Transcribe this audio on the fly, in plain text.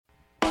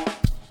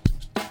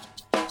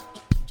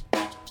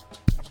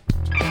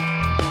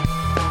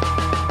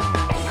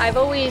I've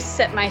always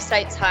set my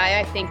sights high.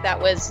 I think that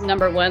was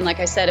number one. Like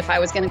I said, if I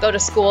was going to go to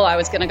school, I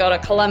was going to go to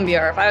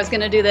Columbia, or if I was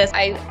going to do this,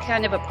 I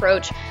kind of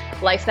approach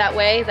life that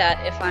way,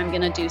 that if I'm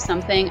going to do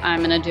something,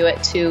 I'm going to do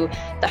it to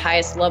the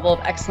highest level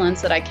of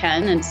excellence that I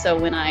can. And so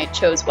when I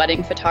chose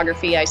wedding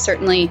photography, I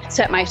certainly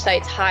set my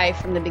sights high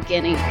from the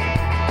beginning.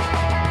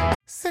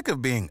 Sick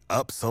of being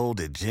upsold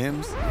at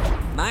gyms?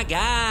 My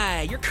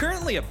guy, you're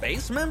currently a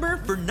base member?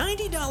 For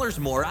 $90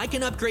 more, I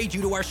can upgrade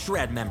you to our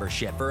Shred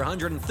membership. For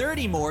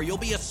 $130 more, you'll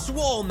be a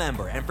Swole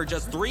member. And for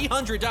just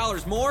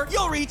 $300 more,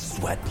 you'll reach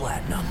Sweat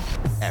Platinum.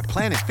 At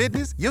Planet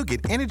Fitness, you'll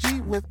get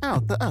energy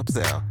without the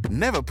upsell.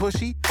 Never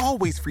pushy,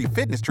 always free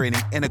fitness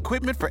training and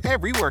equipment for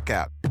every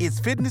workout. It's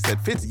fitness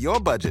that fits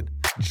your budget.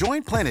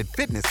 Join Planet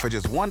Fitness for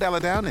just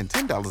 $1 down and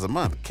 $10 a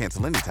month.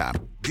 Cancel anytime.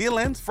 Deal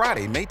ends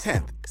Friday, May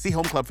 10th. See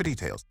Home Club for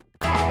details.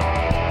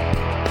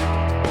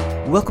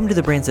 Welcome to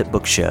the Brands That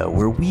Book Show,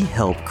 where we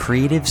help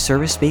creative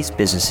service-based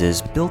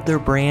businesses build their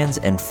brands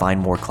and find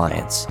more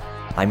clients.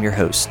 I'm your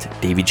host,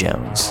 Davey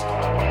Jones.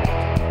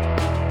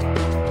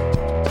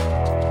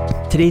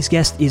 Today's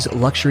guest is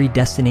luxury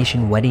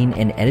destination wedding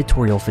and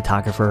editorial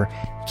photographer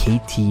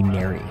KT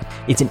Mary.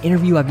 It's an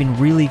interview I've been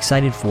really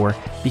excited for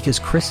because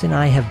Chris and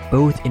I have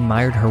both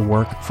admired her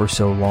work for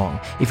so long.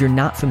 If you're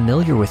not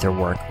familiar with her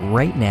work,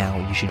 right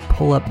now you should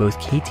pull up both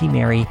KT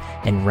Mary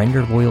and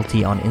Render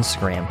Loyalty on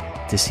Instagram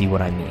to see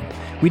what I mean.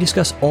 We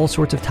discuss all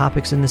sorts of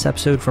topics in this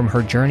episode, from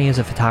her journey as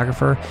a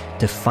photographer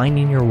to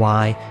finding your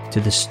why to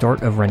the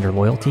start of Render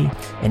Loyalty,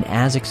 and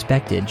as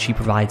expected, she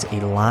provides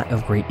a lot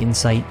of great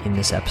insight in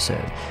this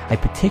episode. I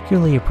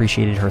particularly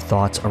appreciated her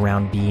thoughts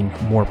around being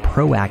more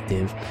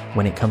proactive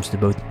when it comes to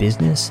both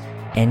business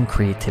and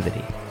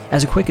creativity.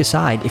 As a quick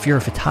aside, if you're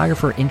a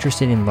photographer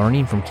interested in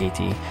learning from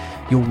KT,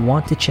 you'll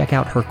want to check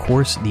out her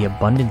course, The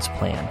Abundance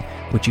Plan,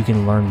 which you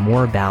can learn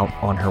more about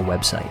on her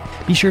website.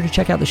 Be sure to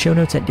check out the show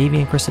notes at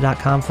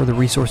daveyandkrista.com for the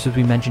resources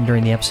we mentioned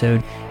during the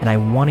episode, and I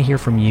want to hear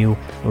from you.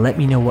 Let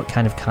me know what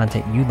kind of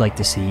content you'd like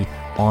to see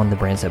on the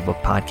Brands That Book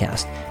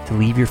podcast. To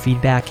leave your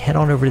feedback, head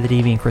on over to the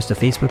Davey and Krista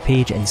Facebook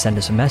page and send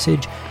us a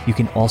message. You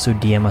can also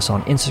DM us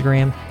on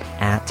Instagram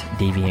at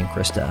Davey and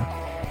Krista.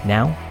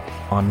 Now,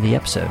 on to the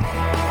episode.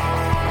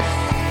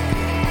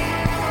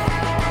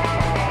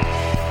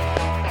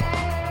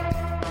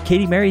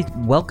 KT Mary,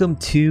 welcome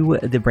to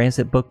the Brands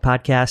That Book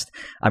podcast.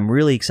 I'm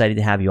really excited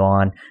to have you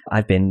on.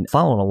 I've been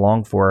following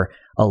along for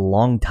a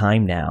long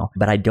time now,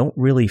 but I don't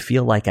really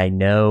feel like I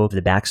know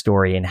the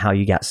backstory and how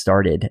you got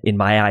started. In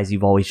my eyes,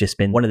 you've always just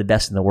been one of the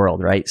best in the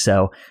world, right?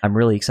 So I'm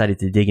really excited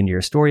to dig into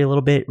your story a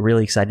little bit,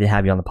 really excited to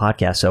have you on the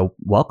podcast. So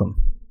welcome.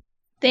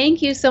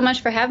 Thank you so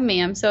much for having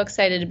me. I'm so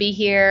excited to be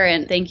here,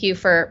 and thank you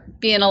for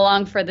being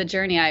along for the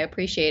journey. I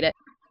appreciate it.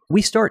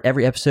 We start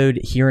every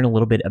episode hearing a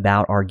little bit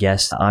about our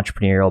guest's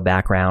entrepreneurial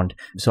background.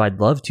 So I'd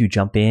love to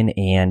jump in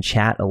and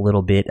chat a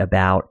little bit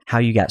about how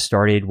you got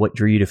started, what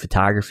drew you to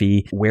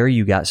photography, where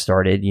you got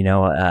started. You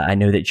know, I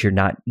know that you're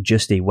not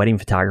just a wedding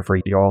photographer,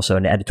 you're also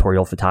an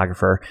editorial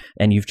photographer,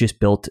 and you've just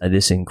built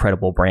this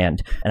incredible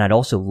brand. And I'd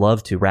also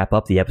love to wrap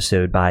up the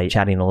episode by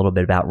chatting a little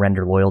bit about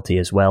Render Loyalty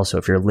as well. So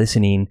if you're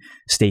listening,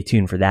 stay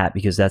tuned for that,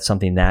 because that's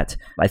something that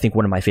I think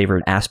one of my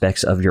favorite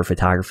aspects of your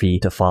photography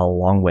to follow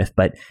along with.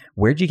 But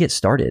where'd you get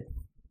started?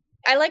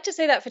 I like to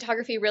say that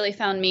photography really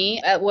found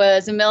me. It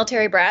was a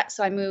military brat,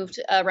 so I moved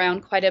around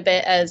quite a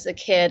bit as a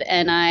kid,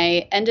 and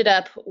I ended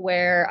up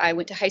where I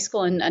went to high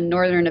school in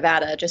northern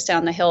Nevada, just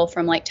down the hill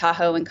from Lake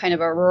Tahoe in kind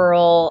of a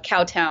rural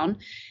cow town.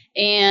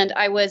 And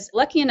I was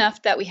lucky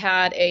enough that we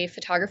had a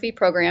photography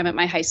program at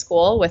my high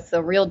school with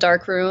the real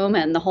dark room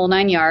and the whole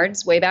 9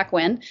 yards way back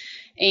when.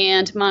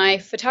 And my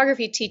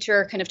photography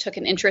teacher kind of took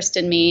an interest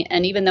in me.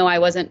 And even though I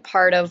wasn't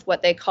part of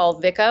what they call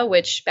VICA,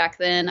 which back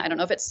then, I don't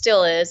know if it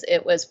still is,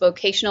 it was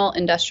Vocational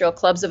Industrial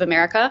Clubs of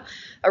America,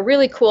 a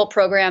really cool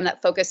program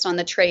that focused on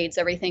the trades,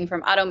 everything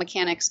from auto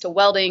mechanics to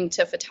welding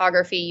to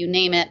photography, you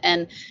name it.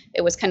 And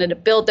it was kind of to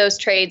build those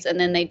trades. And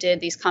then they did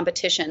these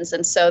competitions.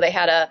 And so they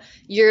had a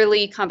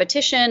yearly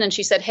competition. And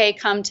she said, hey,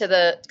 come to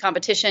the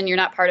competition. You're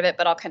not part of it,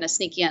 but I'll kind of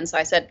sneak you in. So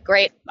I said,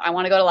 great. I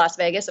want to go to Las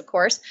Vegas, of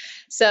course.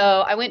 So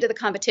I went to the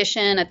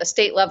competition at the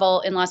state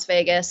level in Las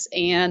Vegas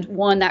and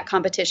won that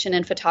competition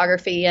in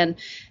photography. And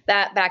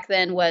that back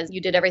then was,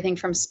 you did everything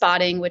from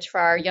spotting, which for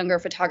our younger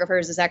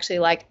photographers is actually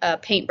like a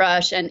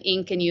paintbrush and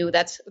ink, and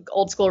that's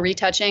old school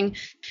retouching,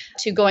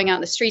 to going out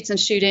in the streets and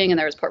shooting. And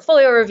there was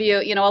portfolio review,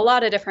 a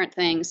lot of different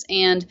things.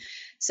 And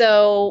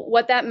so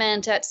what that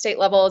meant at state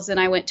levels, and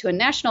I went to a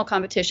national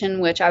competition,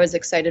 which I was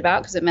excited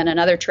about because it meant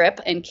another trip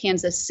in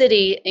Kansas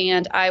City.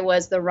 And I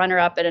was the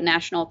runner-up at a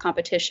national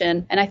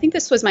competition. And I think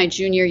this was my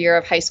junior year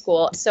of high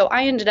school. So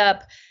I ended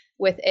up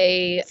with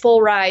a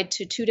full ride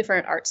to 2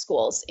 different art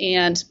schools.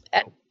 And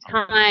at the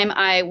time,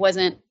 I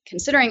wasn't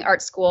considering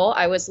art school.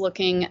 I was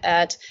looking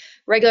at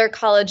regular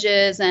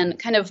colleges, and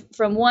kind of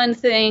from one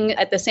thing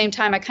at the same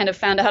time, I kind of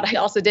found out I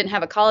also didn't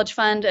have a college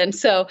fund. And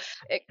so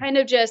it kind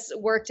of just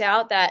worked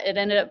out that it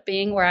ended up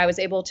being where I was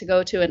able to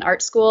go to an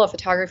art school, a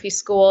photography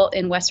school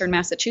in Western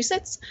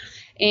Massachusetts.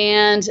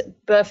 And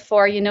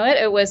before you know it,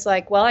 it was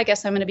like, well, I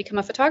guess I'm going to become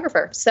a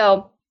photographer.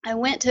 So I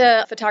went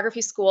to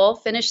photography school,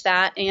 finished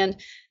that, and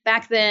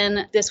back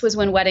then, this was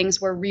when weddings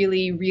were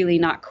really, really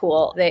not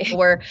cool. They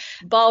were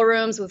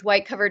ballrooms with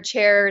white covered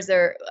chairs.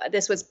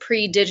 This was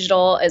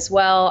pre-digital as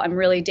well. I'm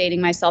really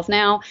dating myself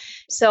now.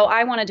 So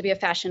I wanted to be a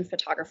fashion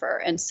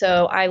photographer. And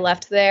so I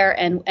left there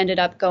and ended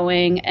up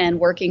going and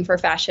working for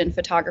fashion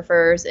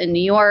photographers in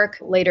New York,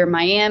 later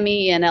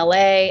Miami and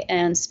LA,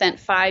 and spent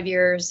 5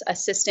 years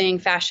assisting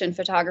fashion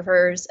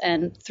photographers.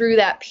 And through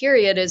that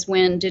period is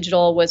when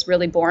digital was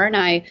really born.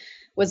 I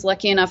was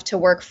lucky enough to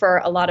work for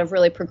a lot of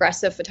really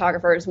progressive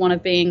photographers, one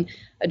of being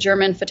a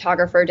German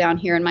photographer down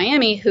here in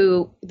Miami,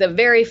 who the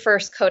very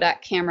first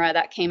Kodak camera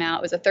that came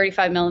out was a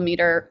 35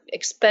 millimeter,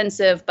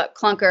 expensive but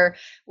clunker.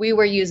 We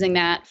were using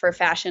that for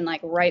fashion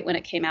like right when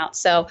it came out.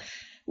 So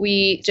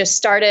we just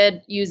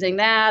started using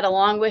that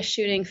along with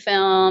shooting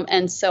film.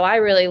 And so I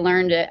really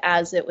learned it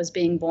as it was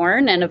being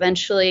born, and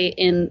eventually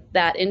in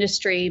that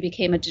industry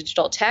became a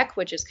digital tech,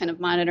 which is kind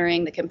of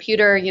monitoring the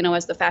computer,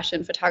 as the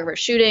fashion photographer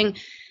shooting.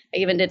 I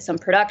even did some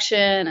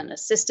production and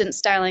assistant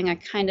styling. I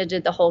kind of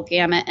did the whole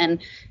gamut.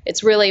 And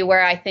it's really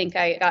where I think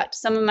I got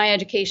some of my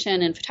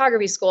education in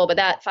photography school. But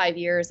that 5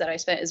 years that I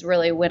spent is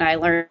really when I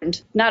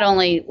learned not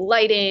only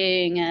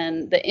lighting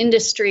and the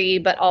industry,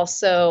 but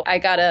also I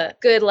got a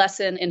good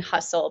lesson in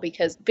hustle,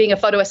 because being a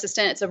photo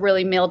assistant, it's a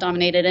really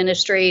male-dominated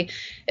industry.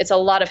 It's a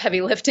lot of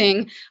heavy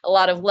lifting, a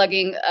lot of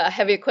lugging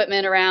heavy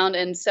equipment around.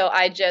 And so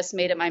I just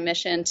made it my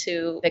mission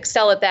to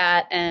excel at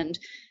that, and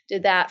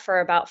did that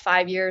for about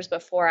 5 years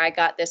before I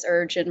got this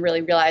urge and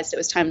really realized it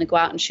was time to go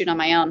out and shoot on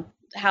my own.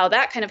 How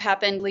that kind of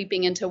happened,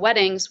 leaping into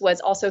weddings,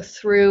 was also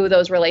through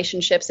those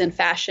relationships in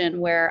fashion,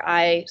 where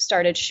I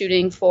started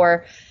shooting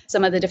for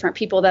some of the different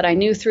people that I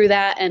knew through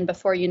that. And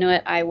before you knew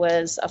it, I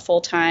was a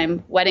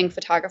full-time wedding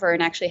photographer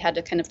and actually had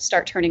to kind of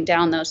start turning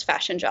down those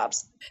fashion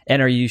jobs.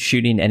 And are you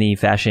shooting any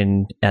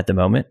fashion at the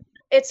moment?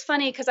 It's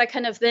funny because I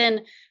kind of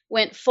then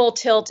went full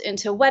tilt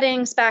into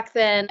weddings back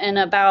then, and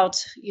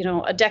about,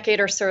 a decade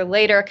or so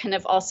later, kind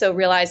of also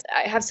realized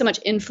I have so much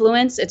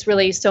influence. It's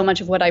really so much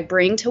of what I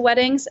bring to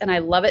weddings, and I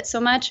love it so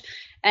much.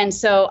 And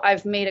so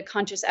I've made a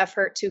conscious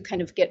effort to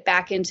kind of get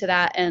back into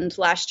that. And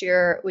last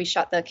year we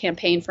shot the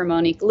campaign for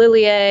Monique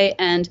Lillier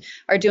and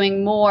are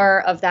doing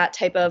more of that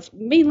type of,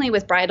 mainly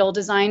with bridal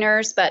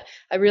designers, but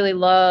I really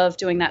love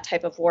doing that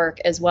type of work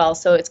as well.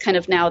 So it's kind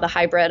of now the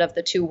hybrid of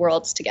the two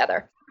worlds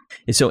together.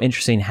 It's so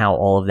interesting how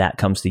all of that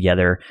comes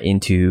together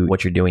into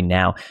what you're doing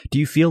now. Do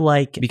you feel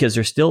like, because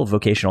there's still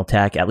vocational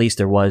tech, at least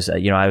there was,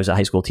 I was a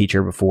high school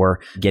teacher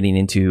before getting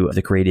into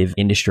the creative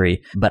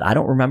industry, but I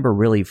don't remember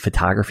really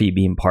photography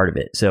being part of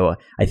it. So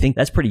I think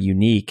that's pretty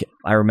unique.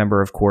 I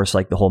remember, of course,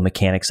 like the whole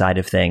mechanic side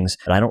of things,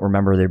 but I don't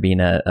remember there being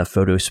a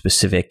photo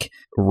specific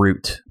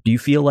route. Do you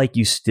feel like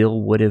you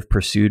still would have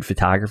pursued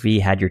photography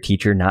had your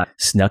teacher not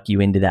snuck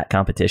you into that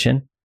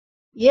competition?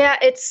 Yeah,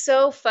 it's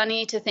so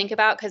funny to think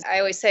about, because I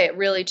always say it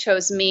really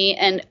chose me,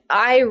 and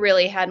I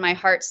really had my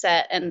heart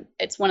set. And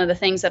it's one of the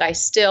things that I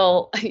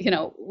still,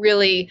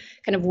 really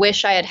kind of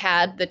wish I had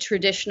had the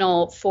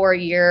traditional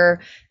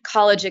 4-year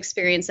college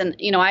experience. And,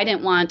 I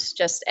didn't want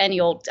just any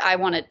old, I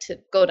wanted to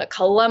go to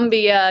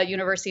Columbia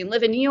University and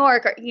live in New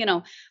York,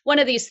 or, one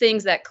of these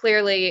things that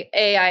clearly,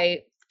 I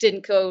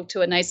didn't go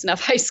to a nice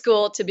enough high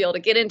school to be able to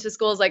get into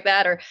schools like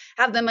that or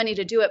have the money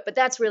to do it. But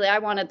that's really, I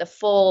wanted the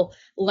full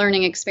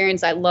learning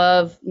experience. I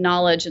love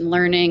knowledge and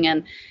learning,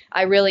 and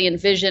I really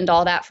envisioned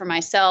all that for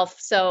myself.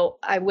 So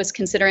I was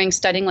considering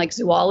studying like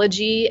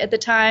zoology at the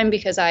time,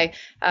 because I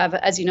have,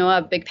 as you know,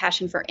 a big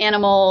passion for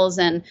animals,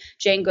 and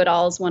Jane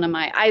Goodall is one of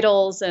my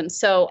idols. And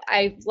so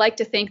I like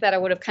to think that I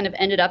would have kind of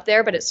ended up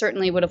there, but it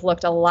certainly would have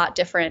looked a lot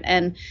different.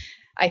 And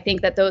I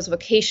think that those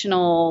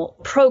vocational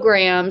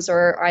programs,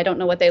 or I don't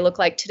know what they look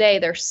like today,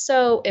 they're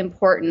so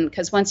important,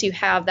 because once you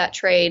have that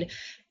trade,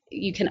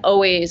 you can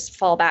always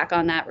fall back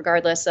on that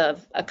regardless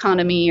of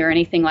economy or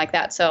anything like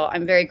that. So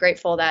I'm very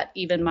grateful that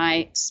even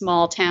my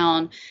small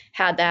town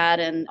had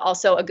that, and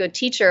also a good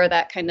teacher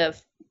that kind of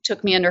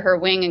took me under her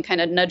wing and kind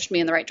of nudged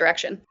me in the right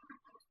direction.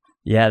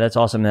 Yeah, that's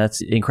awesome. That's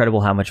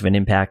incredible how much of an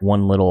impact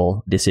one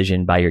little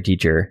decision by your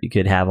teacher you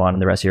could have on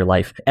the rest of your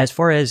life. As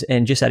far as,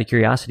 and just out of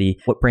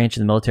curiosity, what branch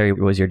of the military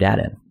was your dad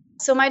in?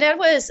 So my dad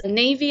was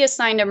Navy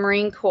assigned to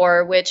Marine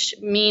Corps, which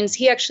means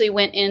he actually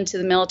went into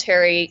the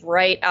military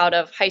right out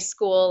of high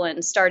school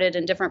and started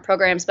in different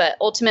programs. But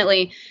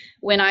ultimately,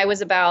 when I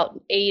was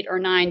about 8 or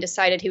 9,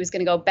 decided he was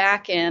going to go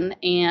back in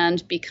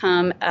and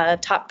become a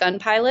Top Gun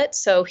pilot.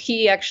 So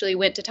he actually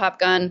went to Top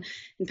Gun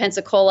in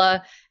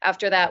Pensacola.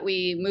 After that,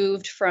 we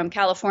moved from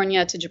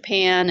California to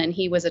Japan, and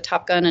he was a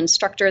Top Gun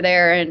instructor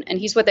there. And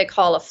he's what they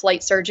call a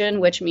flight surgeon,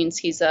 which means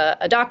he's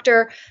a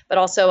doctor, but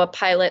also a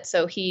pilot.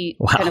 So he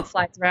kind of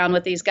flies around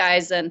with these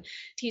guys, and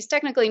he's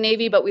technically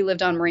Navy, but we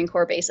lived on Marine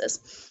Corps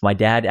bases. My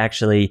dad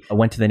actually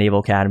went to the Naval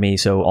Academy,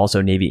 so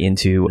also Navy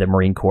into the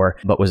Marine Corps,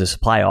 but was a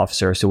supply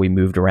officer. So we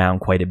moved around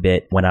quite a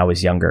bit when I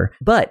was younger.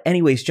 But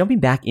anyways, jumping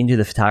back into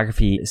the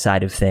photography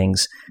side of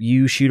things,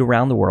 you shoot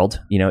around the world.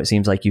 It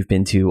seems like you've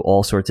been to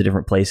all sorts of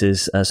different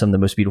places, some of the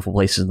most beautiful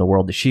places in the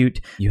world to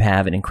shoot. You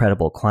have an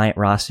incredible client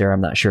roster.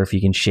 I'm not sure if you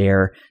can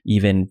share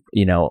even,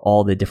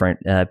 all the different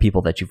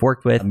people that you've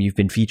worked with. You've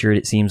been featured,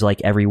 it seems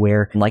like,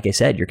 everywhere. And like I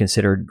said, you're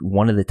considered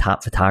one of the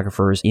top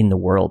photographers in the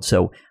world.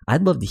 So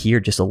I'd love to hear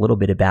just a little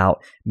bit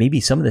about maybe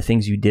some of the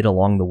things you did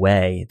along the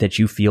way that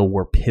you feel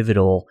were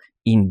pivotal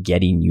in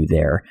getting you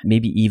there.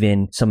 Maybe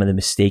even some of the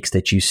mistakes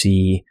that you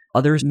see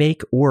others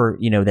make, or,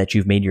 that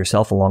you've made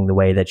yourself along the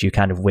way that you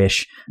kind of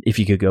wish if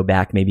you could go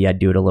back, maybe I'd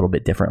do it a little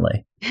bit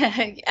differently.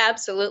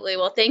 Absolutely.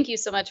 Well, thank you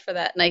so much for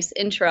that nice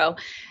intro.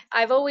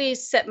 I've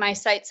always set my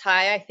sights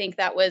high. I think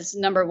that was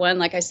number one.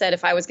 Like I said,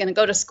 if I was going to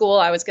go to school,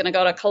 I was going to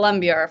go to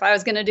Columbia, or if I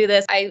was going to do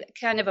this, I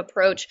kind of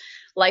approach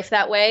life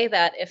that way,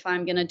 that if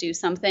I'm going to do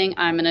something,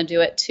 I'm going to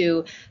do it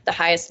to the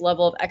highest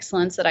level of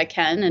excellence that I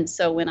can. And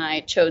so when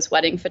I chose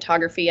wedding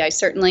photography, I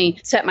certainly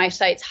set my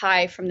sights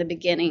high from the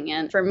beginning.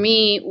 And for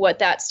me, what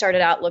that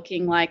started out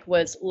looking like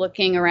was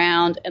looking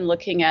around and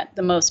looking at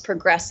the most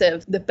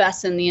progressive, the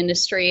best in the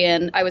industry.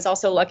 And I was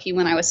also lucky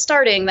when I was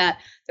starting that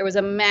there was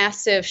a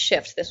massive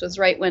shift. This was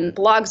right when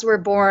blogs were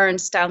born,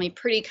 Style Me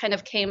Pretty kind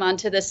of came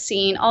onto the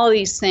scene, all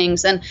these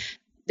things. And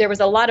there was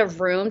a lot of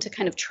room to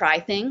kind of try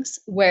things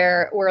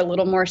where we're a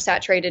little more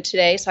saturated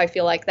today. So I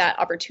feel like that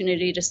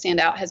opportunity to stand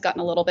out has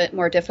gotten a little bit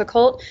more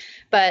difficult.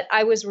 But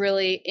I was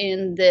really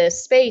in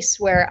this space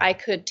where I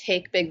could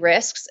take big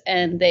risks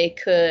and they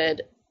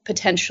could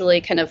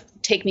potentially kind of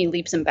take me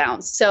leaps and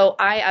bounds. So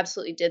I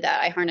absolutely did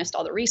that. I harnessed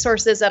all the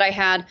resources that I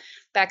had.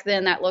 Back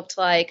then, that looked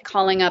like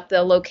calling up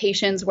the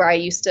locations where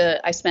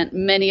I spent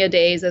many a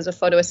days as a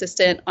photo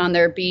assistant on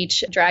their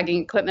beach,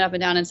 dragging equipment up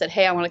and down, and said,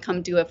 hey, I want to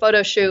come do a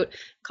photo shoot.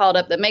 Called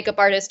up the makeup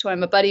artist who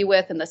I'm a buddy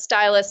with and the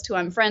stylist who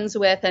I'm friends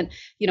with, and,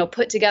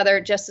 put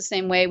together just the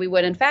same way we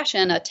would in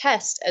fashion, a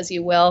test, as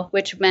you will,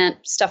 which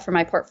meant stuff for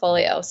my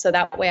portfolio. So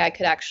that way I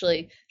could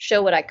actually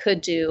show what I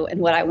could do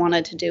and what I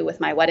wanted to do with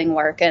my wedding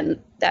work.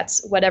 And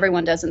that's what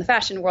everyone does in the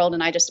fashion world.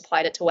 And I just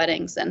applied it to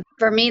weddings. And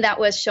for me, that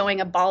was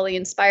showing a Bali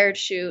inspired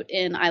shoot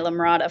in Isla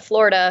Mirada,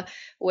 Florida,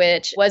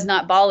 which was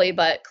not Bali,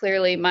 but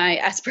clearly my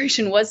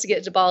aspiration was to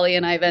get to Bali,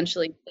 and I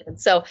eventually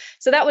did. So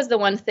that was the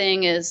one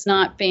thing, is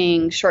not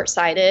being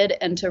short-sighted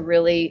and to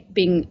really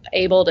being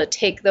able to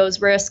take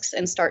those risks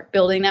and start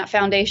building that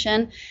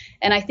foundation.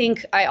 And I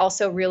think I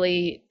also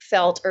really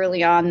felt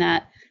early on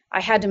that I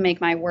had to make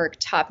my work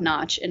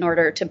top-notch in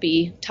order to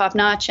be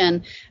top-notch.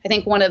 And I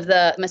think one of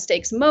the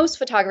mistakes most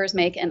photographers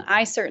make, and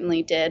I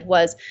certainly did,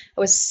 was I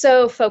was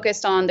so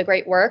focused on the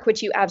great work,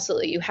 which you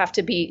have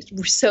to be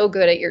so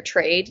good at your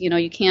trade.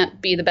 You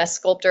can't be the best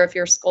sculptor if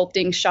you're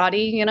sculpting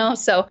shoddy,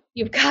 so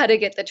you've got to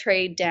get the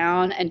trade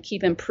down and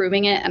keep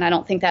improving it. And I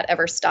don't think that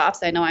ever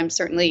stops. I know I'm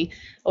certainly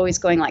always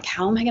going like,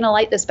 how am I going to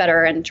light this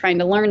better, and trying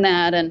to learn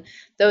that and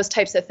those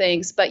types of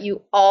things. But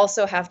you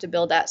also have to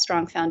build that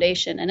strong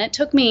foundation. And it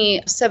took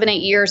me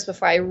 7-8 years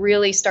before I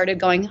really started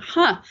going,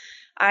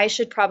 I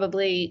should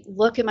probably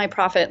look at my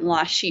profit and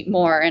loss sheet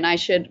more, and I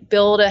should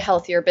build a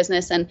healthier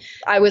business. And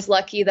I was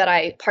lucky that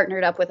I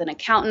partnered up with an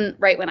accountant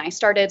right when I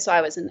started. So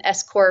I was an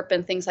S Corp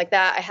and things like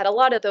that. I had a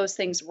lot of those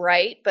things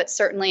right, but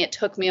certainly it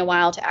took me a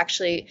while to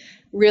actually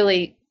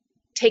really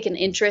take an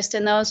interest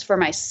in those for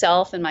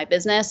myself and my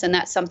business. And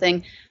that's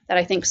something that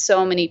I think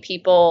so many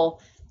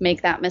people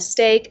make that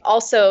mistake.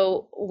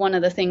 Also, one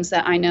of the things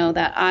that I know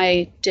that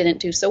I didn't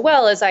do so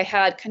well is I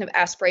had kind of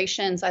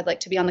aspirations. I'd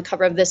like to be on the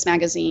cover of this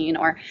magazine,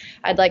 or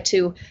I'd like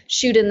to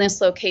shoot in this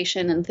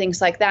location and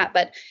things like that.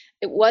 But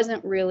it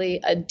wasn't really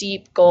a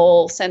deep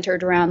goal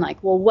centered around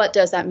like, well, what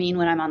does that mean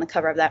when I'm on the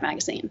cover of that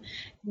magazine?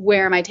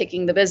 Where am I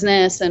taking the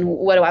business, and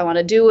what do I want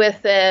to do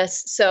with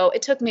this? So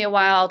it took me a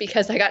while,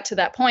 because I got to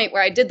that point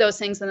where I did those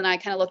things, and then I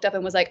kind of looked up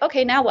and was like,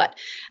 okay, now what?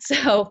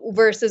 So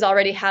versus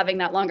already having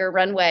that longer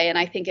runway. And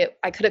I think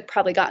I could have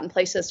probably gotten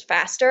places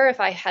faster if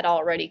I had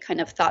already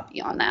kind of thought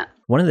beyond that.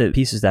 One of the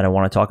pieces that I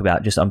want to talk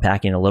about, just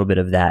unpacking a little bit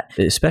of that,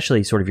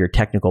 especially sort of your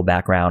technical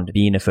background,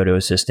 being a photo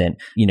assistant,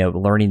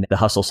 learning the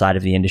hustle side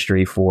of the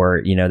industry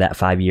for, that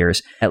 5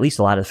 years. At least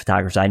a lot of the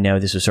photographers I know,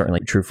 this was certainly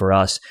true for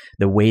us.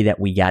 The way that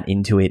we got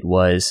into it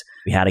was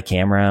we had a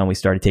camera and we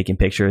started taking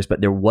pictures,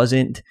 but there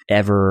wasn't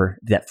ever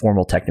that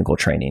formal technical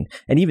training.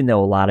 And even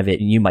though a lot of it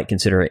you might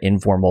consider it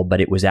informal,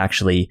 but it was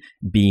actually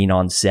being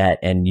on set,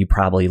 and you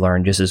probably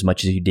learned just as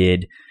much as you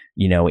did,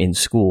 in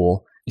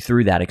school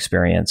through that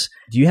experience.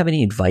 Do you have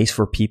any advice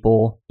for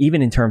people,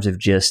 even in terms of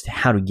just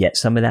how to get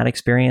some of that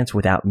experience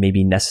without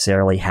maybe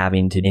necessarily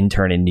having to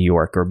intern in New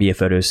York or be a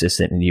photo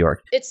assistant in New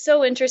York? It's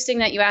so interesting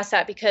that you asked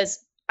that,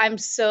 because I'm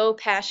so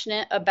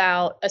passionate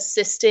about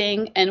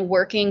assisting and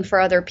working for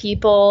other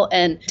people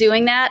and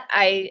doing that.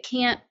 I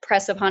can't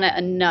press upon it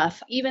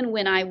enough. Even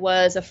when I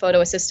was a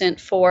photo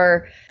assistant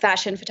for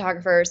fashion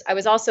photographers, I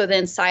was also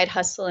then side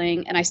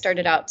hustling, and I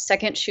started out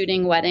second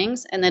shooting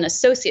weddings and then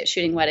associate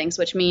shooting weddings,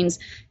 which means,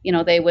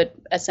 they would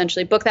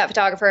essentially book that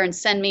photographer and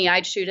send me,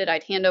 I'd shoot it,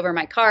 I'd hand over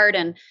my card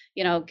and,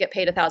 get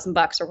paid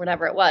 $1,000 or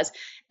whatever it was.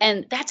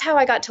 And that's how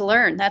I got to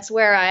learn. That's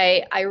where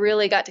I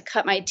really got to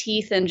cut my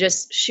teeth and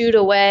just shoot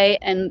away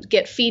and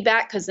get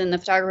feedback, because then the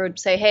photographer would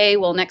say, hey,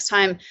 well, next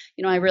time,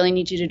 I really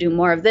need you to do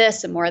more of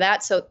this and more of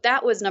that. So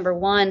that was number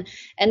one.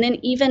 And then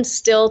even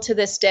still to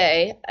this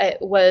day, it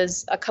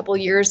was a couple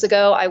years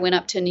ago, I went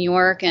up to New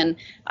York and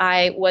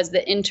I was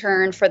the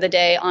intern for the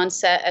day on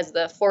set as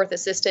the fourth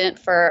assistant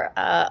for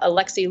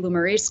Alexei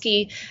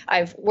Lumarisky.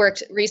 I've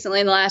worked recently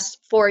in the last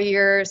 4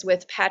 years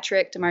with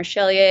Patrick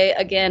Demarchelier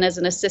again as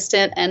an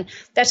assistant. And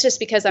that's just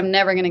because I'm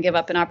never going to give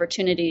up an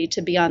opportunity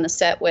to be on the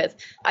set with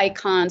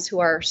icons who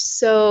are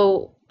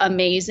so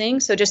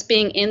amazing. So just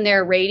being in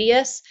their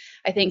radius,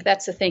 I think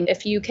that's the thing.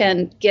 If you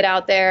can get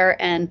out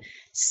there and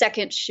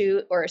second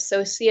shoot or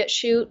associate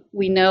shoot,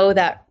 we know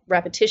that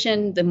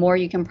repetition, the more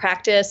you can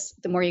practice,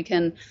 the more you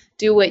can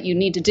do what you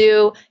need to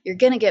do, you're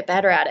going to get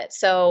better at it.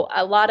 So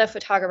a lot of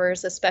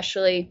photographers,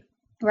 especially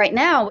right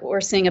now,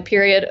 we're seeing a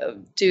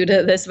period due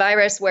to this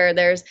virus where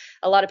there's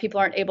a lot of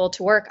people aren't able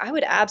to work. I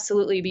would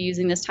absolutely be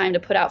using this time to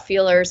put out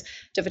feelers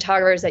to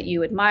photographers that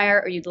you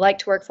admire or you'd like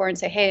to work for and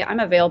say, hey, I'm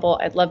available.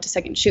 I'd love to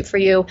second shoot for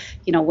you,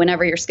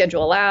 whenever your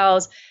schedule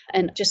allows,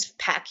 and just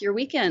pack your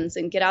weekends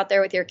and get out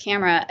there with your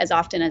camera as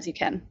often as you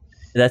can.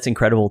 That's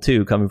incredible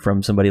too, coming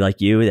from somebody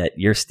like you, that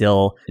you're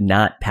still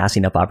not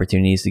passing up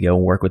opportunities to go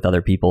and work with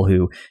other people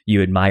who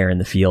you admire in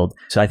the field.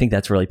 So I think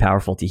that's really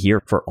powerful to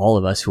hear for all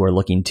of us who are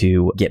looking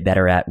to get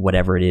better at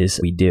whatever it is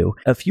we do.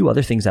 A few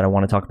other things that I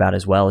want to talk about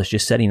as well is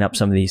just setting up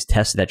some of these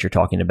tests that you're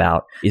talking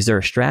about. Is there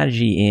a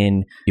strategy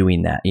in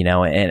doing that?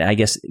 And I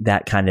guess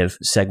that kind of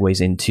segues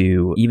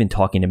into even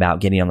talking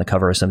about getting on the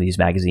cover of some of these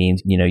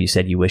magazines. You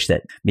said you wish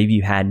that maybe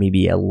you had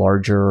a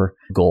larger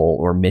goal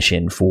or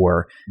mission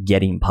for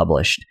getting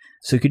published.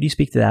 So could you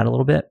speak to that a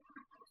little bit?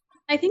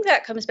 I think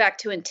that comes back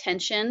to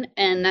intention,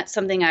 and that's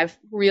something I've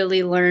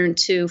really learned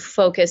to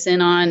focus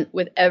in on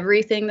with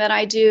everything that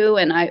I do.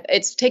 And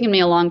it's taken me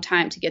a long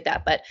time to get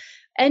that, but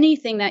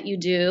anything that you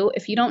do,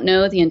 if you don't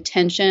know the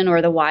intention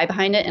or the why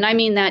behind it, and I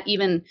mean that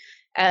even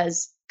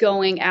as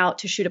going out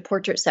to shoot a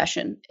portrait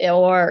session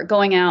or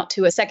going out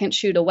to a second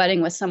shoot a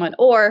wedding with someone,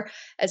 or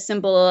as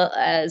simple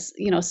as,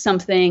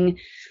 something.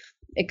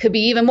 It could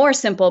be even more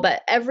simple,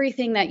 but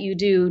everything that you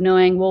do,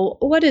 knowing, well,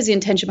 what is the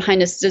intention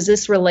behind this? Does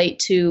this relate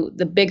to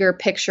the bigger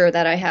picture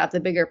that I have, the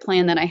bigger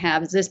plan that I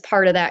have? Is this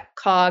part of that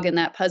cog in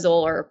that puzzle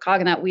or cog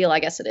in that wheel? I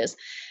guess it is.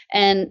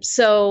 And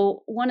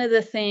so one of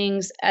the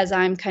things as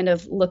I'm kind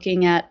of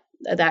looking at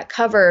that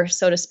cover,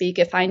 so to speak,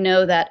 if I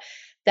know that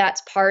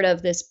that's part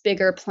of this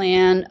bigger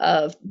plan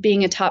of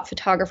being a top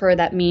photographer,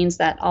 that means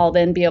that I'll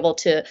then be able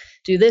to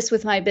do this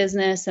with my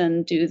business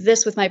and do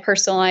this with my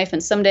personal life,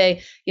 and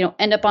someday,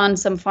 end up on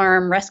some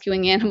farm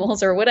rescuing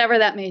animals or whatever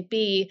that may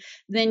be,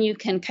 then you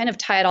can kind of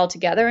tie it all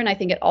together. And I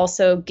think it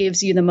also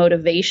gives you the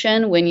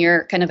motivation when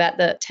you're kind of at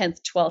the 10th,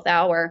 12th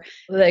hour,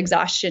 the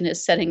exhaustion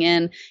is setting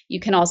in. You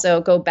can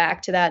also go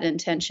back to that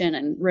intention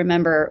and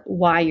remember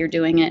why you're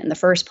doing it in the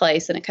first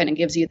place. And it kind of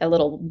gives you a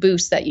little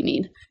boost that you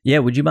need. Yeah.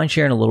 Would you mind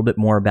sharing a little bit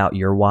more about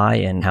your why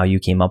and how you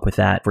came up with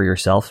that for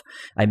yourself?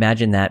 I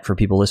imagine that for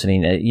people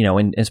listening,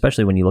 and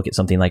especially when you look at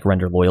something like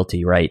Render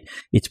Loyalty, right?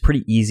 It's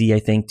pretty easy, I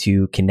think,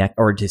 to connect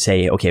or to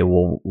say, okay,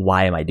 well,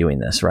 why am I doing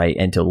this, right?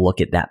 And to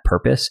look at that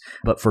purpose.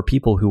 But for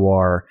people who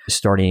are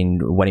starting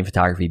wedding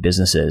photography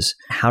businesses,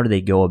 how do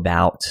they go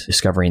about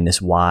discovering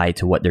this why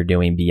to what they're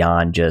doing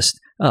beyond just,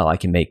 oh, I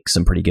can make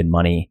some pretty good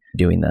money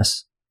doing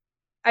this?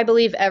 I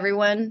believe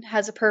everyone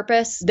has a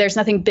purpose. There's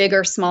nothing big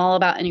or small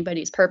about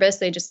anybody's purpose.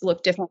 They just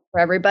look different for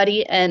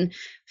everybody. And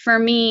for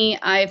me,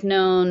 I've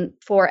known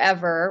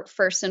forever,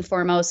 first and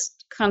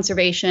foremost,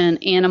 conservation,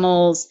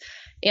 animals.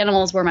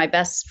 Animals were my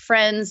best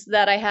friends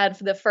that I had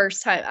for the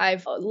first time.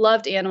 I've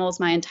loved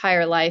animals my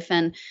entire life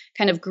and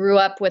kind of grew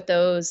up with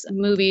those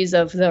movies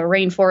of the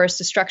rainforest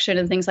destruction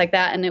and things like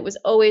that. And it was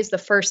always the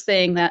first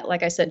thing that,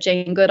 like I said,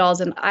 Jane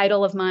Goodall's an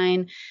idol of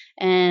mine.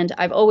 And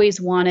I've always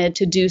wanted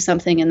to do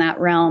something in that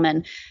realm.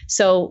 And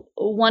so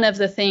one of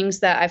the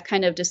things that I've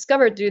kind of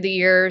discovered through the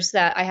years,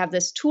 that I have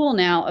this tool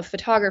now of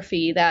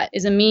photography that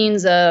is a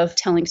means of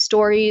telling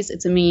stories.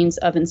 It's a means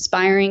of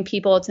inspiring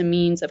people. It's a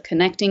means of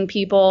connecting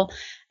people.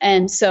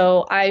 And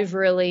so I've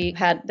really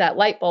had that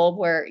light bulb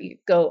where you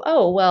go,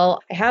 oh,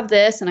 well, I have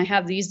this and I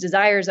have these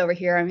desires over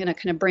here. I'm going to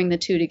kind of bring the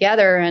two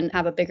together and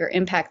have a bigger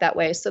impact that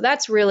way. So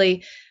that's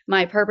really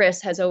my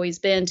purpose, has always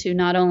been to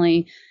not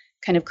only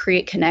kind of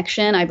create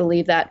connection. I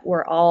believe that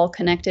we're all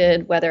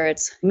connected, whether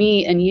it's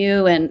me and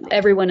you and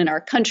everyone in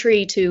our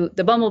country to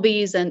the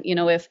bumblebees. And,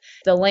 if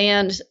the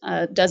land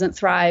doesn't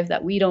thrive,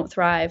 that we don't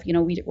thrive,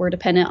 we're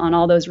dependent on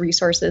all those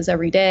resources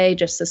every day,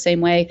 just the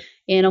same way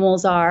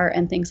animals are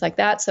and things like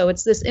that. So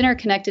it's this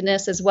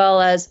interconnectedness, as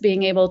well as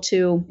being able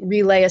to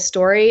relay a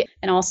story.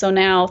 And also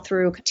now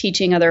through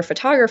teaching other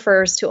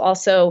photographers to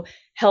also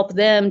help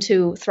them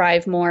to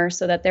thrive more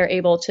so that they're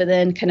able to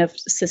then kind of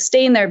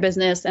sustain their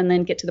business and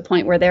then get to the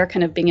point where they're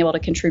kind of being able to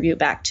contribute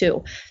back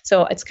too.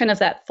 So it's kind of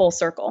that full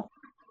circle.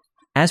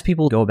 As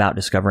people go about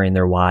discovering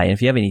their why, and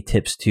if you have any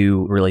tips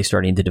to really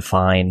starting to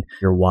define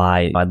your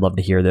why, I'd love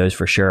to hear those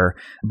for sure.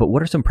 But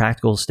what are some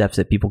practical steps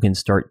that people can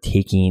start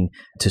taking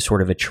to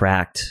sort of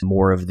attract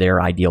more of their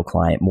ideal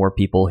client, more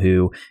people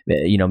who,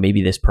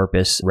 maybe this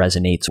purpose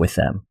resonates with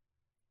them?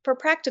 For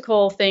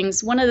practical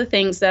things, one of the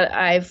things that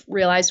I've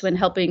realized when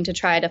helping to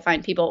try to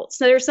find people,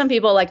 so there's some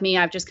people like me,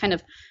 I've just kind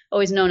of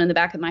always known in the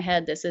back of my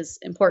head, this is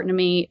important to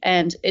me.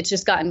 And it's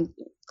just gotten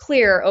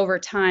clear over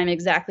time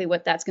exactly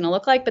what that's going to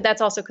look like. But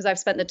that's also because I've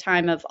spent the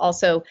time of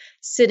also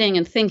sitting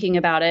and thinking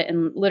about it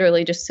and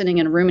literally just sitting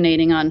and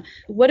ruminating on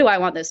what do I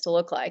want this to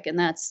look like? And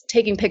that's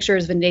taking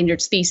pictures of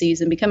endangered species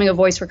and becoming a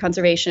voice for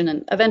conservation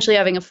and eventually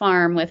having a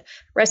farm with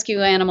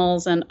rescue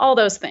animals and all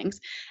those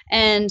things.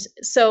 And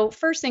so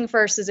first thing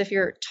first is if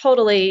you're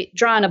totally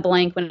drawing a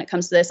blank when it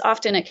comes to this,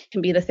 often it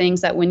can be the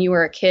things that when you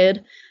were a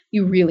kid,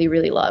 you really,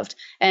 really loved.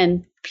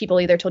 And people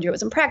either told you it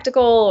was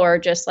impractical or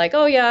just like,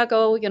 oh yeah,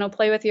 go,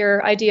 play with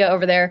your idea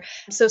over there.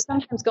 So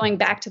sometimes going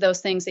back to those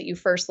things that you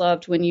first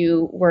loved when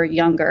you were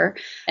younger.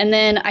 And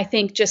then I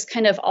think just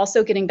kind of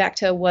also getting back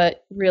to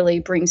what really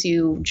brings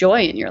you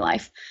joy in your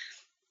life.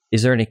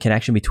 Is there any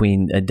connection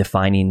between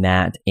defining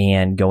that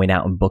and going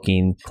out and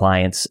booking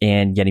clients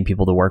and getting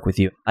people to work with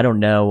you? I don't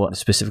know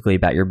specifically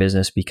about your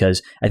business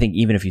because I think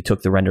even if you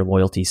took the Render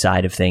Loyalty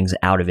side of things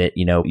out of it,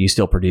 you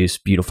still produce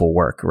beautiful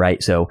work,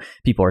 right? So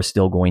people are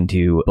still going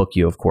to book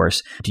you, of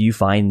course. Do you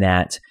find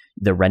that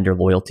the Render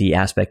Loyalty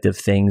aspect of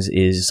things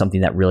is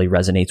something that really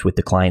resonates with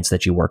the clients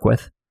that you work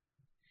with?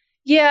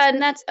 Yeah,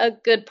 and that's a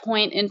good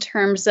point in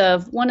terms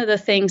of one of the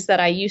things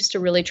that I used to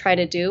really try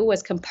to do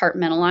was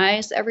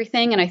compartmentalize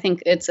everything. And I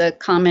think it's a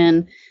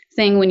common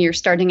thing when you're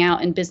starting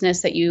out in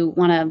business that you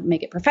want to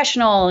make it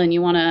professional and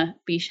you want to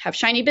have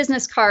shiny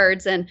business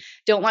cards and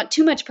don't want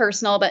too much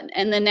personal.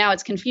 And then now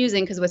it's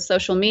confusing because with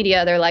social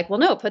media, they're like, well,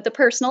 no, put the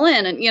personal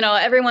in. And,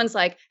 everyone's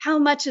like, how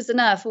much is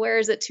enough? Where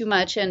is it too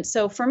much? And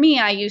so for me,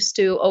 I used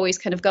to always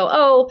kind of go,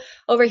 oh,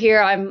 over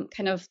here, I'm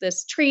kind of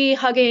this tree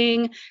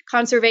hugging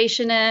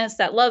conservationist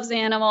that loves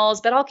animals,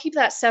 but I'll keep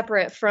that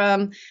separate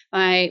from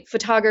my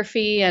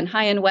photography and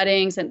high-end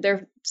weddings. And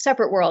they're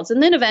separate worlds.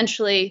 And then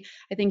eventually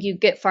I think you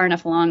get far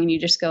enough along and you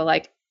just go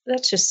like,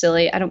 that's just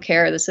silly. I don't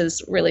care. This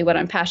is really what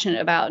I'm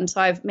passionate about. And so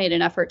I've made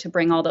an effort to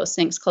bring all those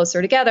things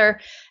closer together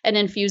and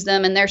infuse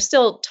them. And they're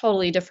still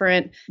totally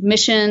different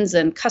missions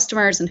and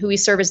customers and who we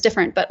serve is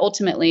different, but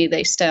ultimately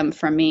they stem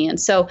from me. And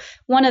so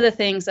one of the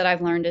things that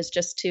I've learned is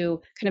just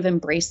to kind of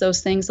embrace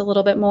those things a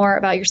little bit more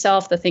about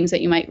yourself, the things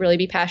that you might really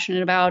be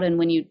passionate about. And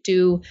when you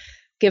do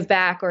give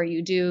back or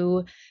you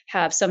do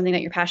have something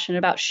that you're passionate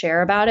about,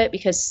 share about it,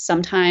 because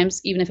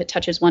sometimes even if it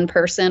touches one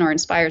person or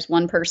inspires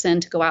one person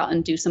to go out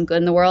and do some good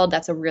in the world,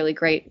 that's a really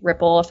great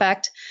ripple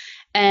effect.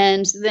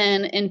 And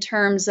then in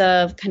terms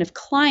of kind of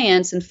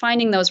clients and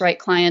finding those right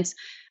clients,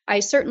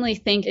 I certainly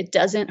think it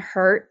doesn't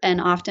hurt. And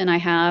often I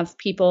have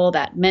people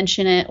that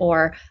mention it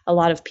or a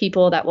lot of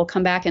people that will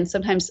come back. And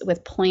sometimes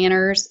with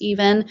planners,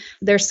 even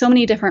there's so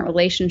many different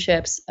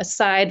relationships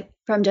aside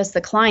from just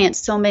the clients.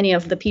 So many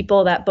of the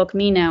people that book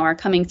me now are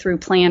coming through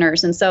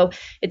planners. And so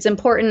it's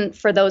important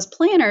for those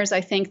planners, I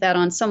think, that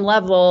on some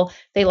level,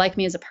 they like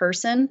me as a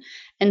person.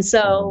 And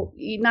so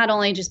not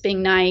only just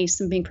being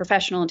nice and being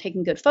professional and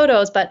taking good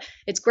photos, but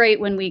it's great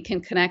when we can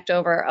connect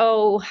over,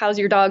 oh, how's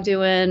your dog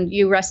doing?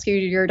 You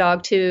rescued your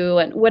dog too,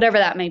 and whatever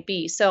that may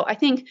be. So I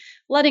think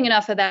letting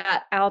enough of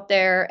that out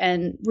there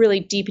and really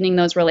deepening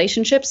those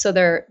relationships so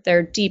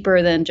they're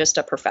deeper than just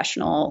a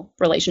professional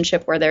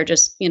relationship where they're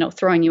just,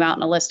 throwing you out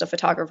in a list of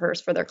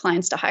photographers for their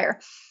clients to hire.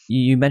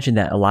 You mentioned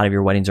that a lot of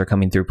your weddings are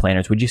coming through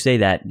planners. Would you say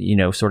that,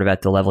 sort of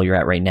at the level you're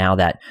at right now,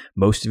 that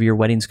most of your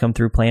weddings come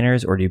through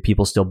planners, or do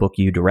people still book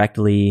you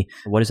directly?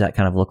 What does that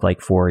kind of look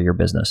like for your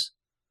business?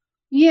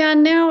 Yeah,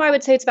 now I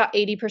would say it's about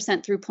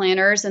 80% through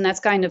planners, and that's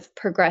kind of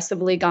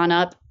progressively gone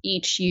up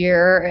each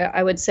year.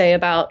 I would say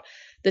about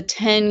the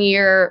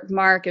 10-year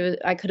mark,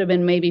 I could have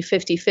been maybe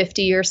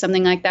 50-50 or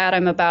something like that.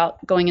 I'm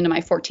about going into my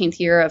 14th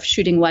year of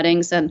shooting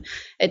weddings, and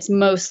it's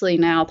mostly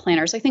now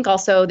planners. I think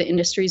also the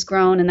industry's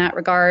grown in that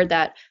regard,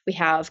 that we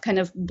have kind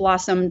of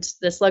blossomed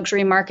this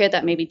luxury market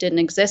that maybe didn't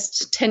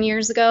exist 10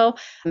 years ago.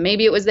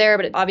 Maybe it was there,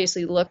 but it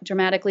obviously looked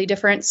dramatically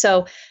different.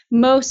 So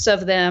most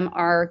of them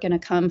are going to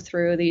come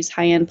through these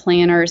high-end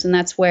planners, and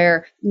that's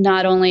where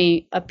not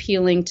only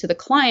appealing to the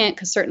client,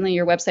 because certainly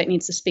your website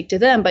needs to speak to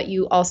them, but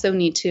you also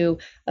need to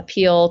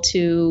appeal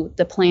to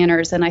the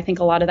planners. And I think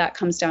a lot of that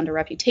comes down to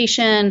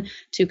reputation,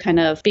 to kind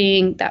of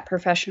being that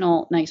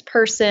professional, nice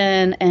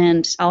person,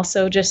 and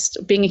also just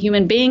being a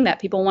human being that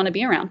people want to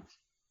be around.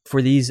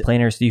 For these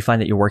planners, do you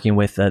find that you're working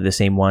with the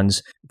same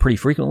ones pretty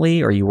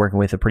frequently, or are you working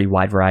with a pretty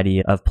wide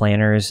variety of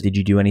planners? Did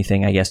you do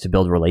anything, I guess, to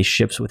build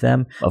relationships with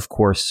them? Of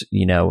course,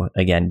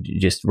 again,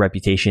 just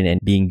reputation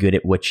and being good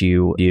at what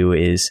you do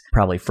is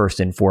probably first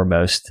and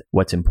foremost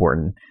what's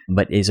important.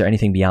 But is there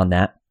anything beyond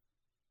that?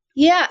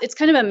 Yeah, it's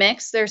kind of a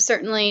mix. There's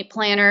certainly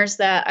planners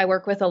that I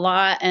work with a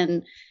lot,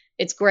 and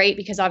it's great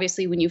because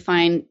obviously when you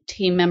find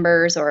team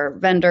members or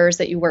vendors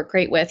that you work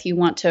great with, you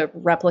want to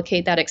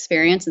replicate that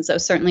experience. And so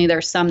certainly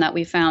there's some that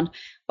we found,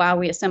 wow,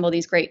 we assemble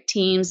these great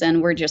teams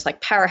and we're just like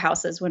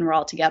powerhouses when we're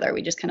all together.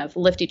 We just kind of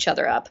lift each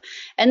other up.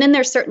 And then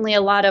there's certainly a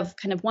lot of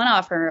kind of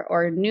one-off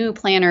or new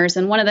planners.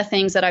 And one of the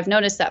things that I've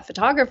noticed that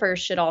photographers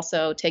should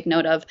also take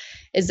note of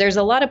is there's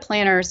a lot of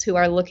planners who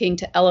are looking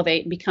to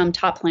elevate and become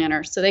top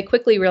planners. So they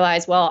quickly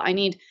realize, well, I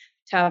need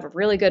to have a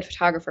really good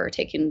photographer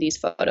taking these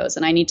photos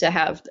and I need to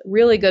have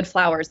really good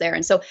flowers there.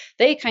 And so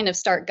they kind of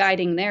start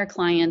guiding their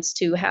clients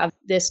to have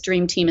this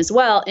dream team as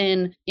well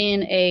in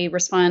a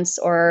response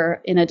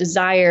or in a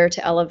desire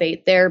to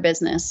elevate their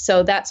business.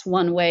 So that's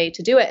one way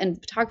to do it. And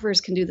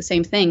photographers can do the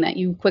same thing, that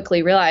you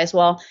quickly realize,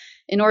 well,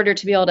 in order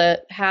to be able to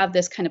have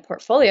this kind of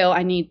portfolio,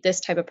 I need this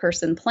type of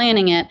person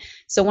planning it.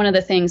 So one of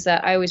the things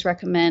that I always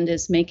recommend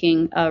is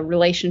making a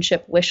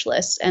relationship wish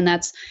list. And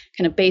that's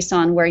kind of based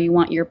on where you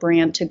want your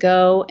brand to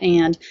go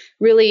and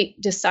really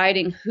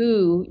deciding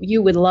who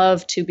you would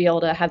love to be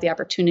able to have the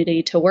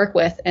opportunity to work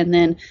with, and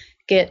then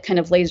get kind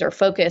of laser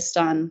focused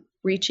on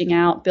reaching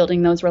out,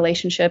 building those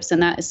relationships.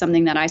 And that is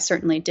something that I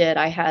certainly did.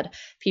 I had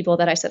people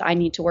that I said, I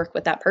need to work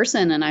with that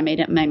person, and I made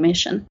it my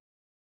mission.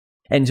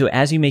 And so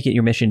as you make it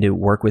your mission to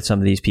work with some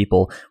of these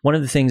people, one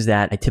of the things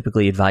that I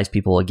typically advise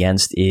people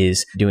against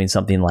is doing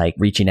something like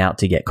reaching out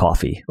to get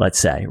coffee, let's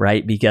say,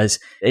 right? Because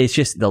it's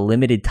just the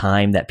limited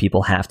time that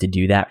people have to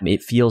do that.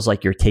 It feels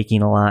like you're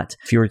taking a lot.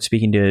 If you were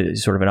speaking to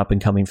sort of an up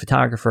and coming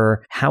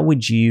photographer, how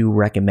would you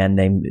recommend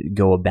them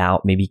go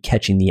about maybe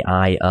catching the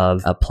eye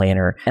of a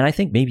planner? And I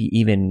think maybe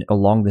even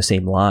along the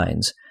same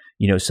lines,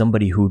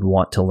 somebody who'd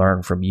want to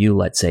learn from you,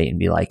 let's say, and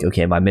be like,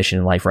 okay, my mission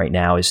in life right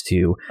now is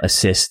to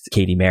assist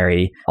Katie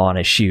Mary on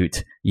a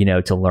shoot,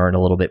 to learn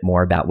a little bit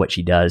more about what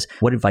she does.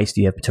 What advice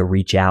do you have to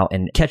reach out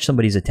and catch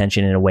somebody's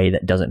attention in a way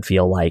that doesn't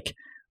feel like,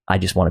 I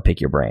just want to pick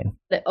your brain?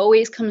 It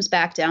always comes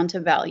back down to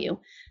value.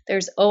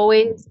 There's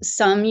always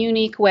some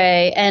unique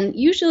way. And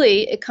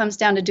usually it comes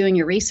down to doing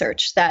your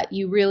research, that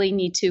you really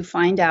need to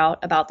find out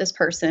about this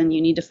person.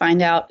 You need to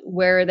find out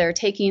where they're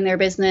taking their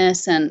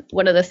business. And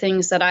one of the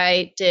things that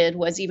I did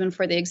was, even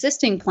for the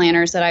existing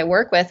planners that I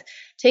work with,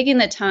 taking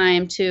the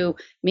time to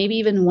maybe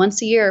even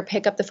once a year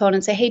pick up the phone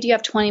and say, hey, do you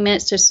have 20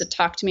 minutes just to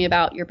talk to me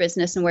about your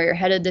business and where you're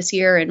headed this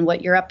year and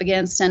what you're up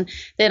against? And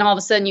then all of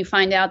a sudden you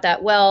find out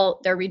that,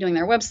 well, they're redoing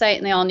their website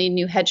and they all need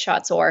new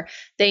headshots, or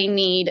they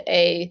need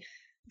a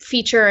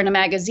feature in a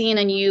magazine,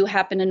 and you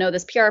happen to know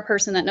this PR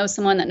person that knows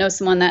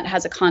someone that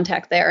has a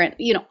contact there. And,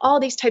 all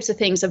these types of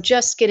things of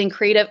just getting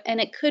creative. And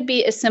it could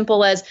be as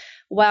simple as,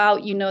 wow,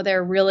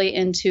 they're really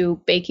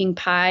into baking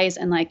pies,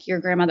 and like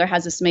your grandmother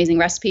has this amazing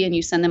recipe, and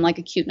you send them like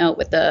a cute note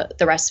with the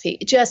recipe.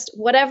 Just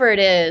whatever it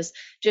is,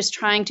 just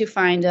trying to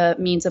find a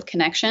means of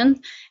connection.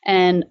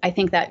 And I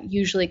think that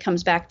usually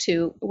comes back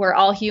to, we're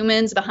all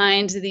humans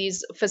behind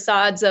these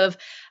facades of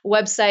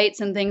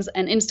websites and things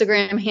and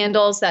Instagram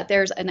handles, that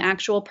there's an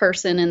actual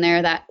person in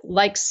there that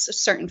likes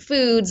certain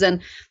foods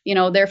and,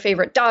 their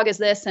favorite dog is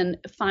this, and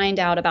find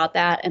out about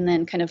that and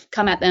then kind of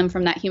come at them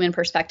from that human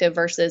perspective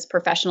versus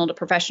professional to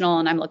professional.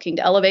 And I'm looking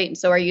to elevate. And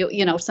so are you,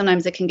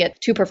 sometimes it can get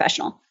too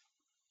professional.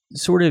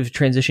 Sort of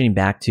transitioning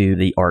back to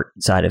the art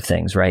side of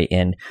things, right?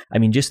 And I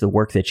mean, just the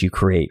work that you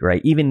create,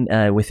 right? Even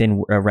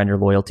within Render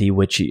Loyalty,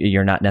 which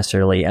you're not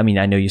necessarily, I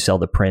know you sell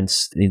the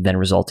prints, then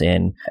result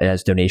in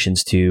as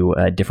donations to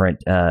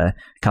different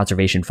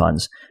conservation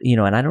funds,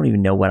 and I don't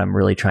even know what I'm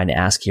really trying to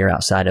ask here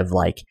outside of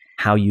like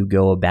how you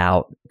go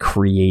about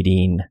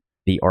creating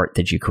the art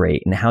that you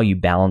create and how you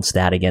balance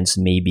that against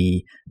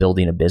maybe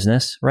building a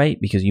business, right?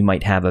 Because you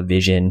might have a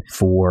vision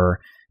for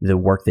the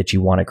work that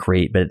you want to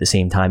create, but at the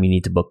same time, you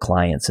need to book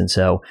clients. And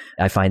so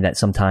I find that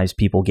sometimes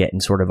people get in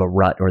sort of a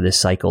rut or this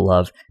cycle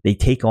of they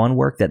take on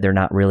work that they're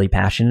not really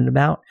passionate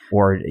about,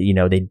 or,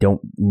 they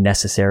don't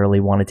necessarily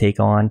want to take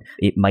on.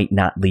 It might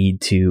not lead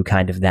to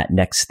kind of that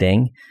next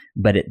thing,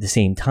 but at the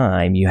same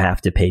time, you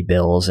have to pay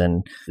bills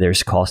and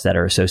there's costs that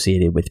are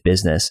associated with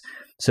business.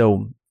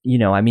 So,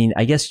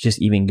 I guess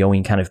just even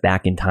going kind of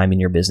back in time in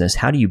your business,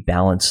 how do you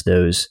balance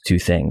those two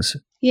things?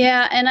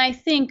 Yeah. And I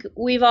think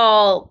we've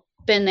all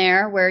been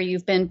there where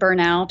you've been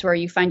burnt out, or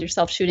you find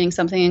yourself shooting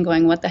something and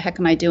going, what the heck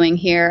am I doing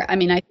here? I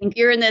think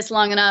you're in this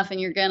long enough and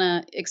you're going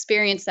to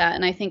experience that.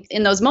 And I think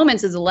in those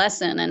moments is a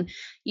lesson. And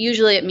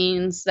usually it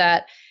means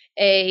that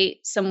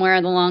somewhere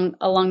along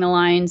the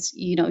lines,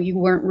 you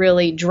weren't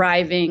really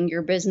driving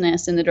your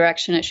business in the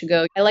direction it should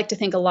go. I like to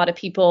think a lot of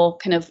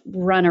people kind of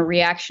run a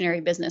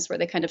reactionary business where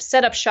they kind of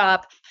set up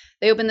shop,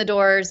 they open the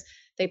doors,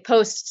 they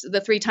post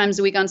the 3 times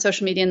a week on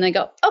social media, and they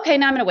go, okay,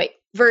 now I'm going to wait,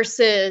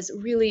 versus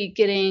really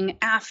getting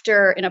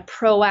after in a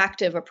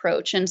proactive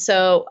approach. And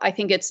so I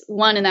think it's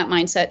one, in that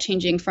mindset,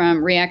 changing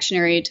from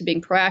reactionary to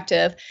being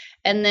proactive,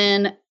 and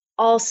then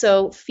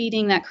also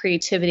feeding that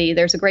creativity.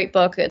 There's a great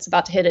book. It's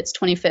about to hit its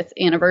 25th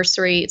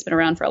anniversary. It's been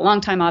around for a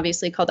long time,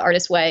 obviously, called The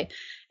Artist's Way.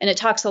 And it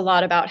talks a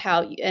lot about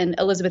how, and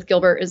Elizabeth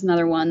Gilbert is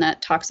another one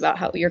that talks about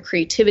how your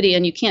creativity,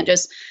 and you can't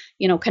just,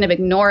 kind of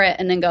ignore it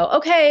and then go,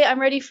 okay, I'm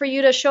ready for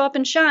you to show up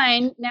and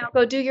shine. Now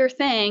go do your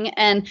thing.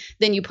 And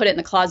then you put it in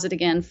the closet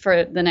again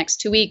for the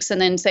next 2 weeks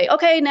and then say,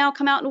 okay, now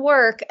come out and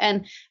work.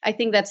 And I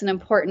think that's an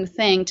important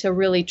thing to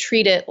really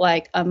treat it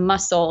like a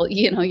muscle.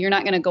 You're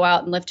not going to go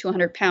out and lift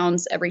 200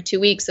 pounds every 2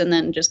 weeks and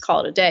then just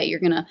call it a day. You're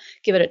going to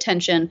give it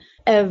attention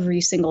every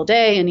single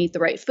day and eat the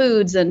right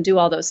foods and do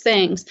all those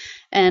things.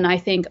 And I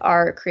think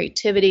our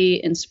creativity,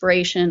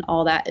 inspiration,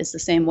 all that is the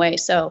same way.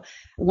 So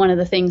one of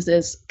the things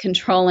is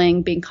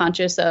controlling, being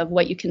conscious of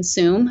what you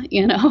consume.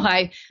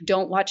 I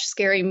don't watch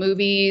scary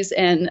movies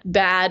and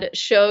bad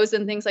shows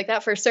and things like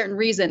that for a certain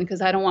reason,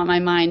 because I don't want my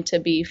mind to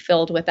be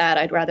filled with that.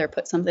 I'd rather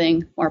put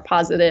something more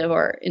positive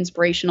or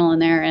inspirational in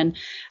there. And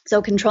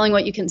so controlling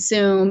what you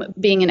consume,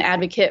 being an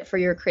advocate for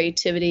your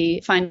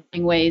creativity,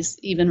 finding ways,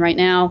 even right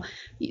now,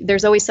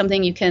 there's always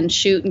something you can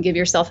shoot and give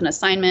yourself an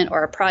assignment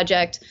or a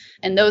project.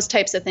 And those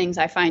types of things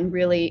I find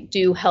really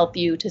do help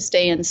you to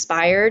stay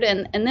inspired.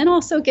 And then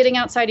also getting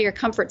outside of your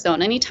comfort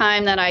zone.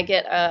 Anytime that I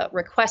get a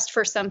request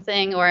for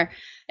something or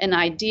an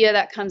idea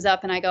that comes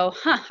up and I go,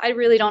 I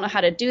really don't know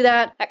how to do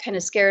that. That kind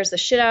of scares the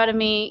shit out of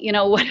me.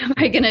 What am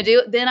I going to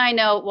do? Then I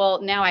know,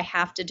 well, now I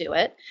have to do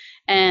it.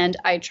 And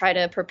I try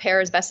to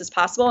prepare as best as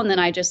possible. And then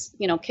I just,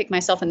 kick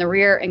myself in the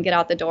rear and get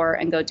out the door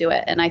and go do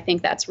it. And I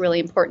think that's really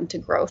important to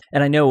growth.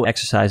 And I know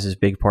exercise is a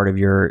big part of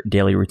your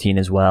daily routine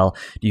as well.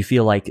 Do you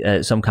feel like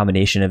some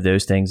combination of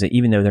those things, that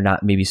even though they're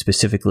not maybe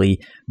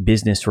specifically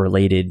business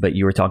related, but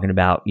you were talking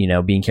about,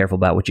 being careful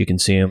about what you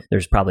consume,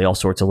 there's probably all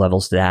sorts of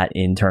levels to that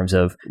in terms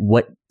of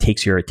what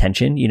takes your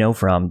attention,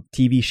 from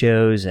TV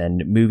shows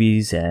and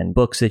movies and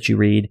books that you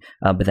read,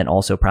 but then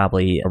also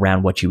probably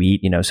around what you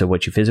eat, so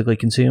what you physically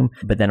consume,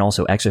 but then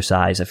also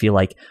exercise. I feel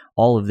like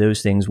all of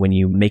those things, when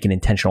you make an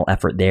intentional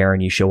effort there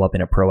and you show up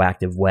in a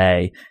proactive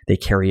way, they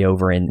carry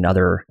over in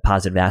other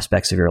positive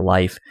aspects of your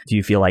life. Do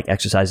you feel like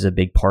exercise is a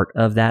big part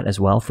of that as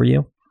well for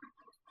you?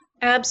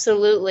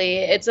 Absolutely.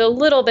 It's a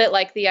little bit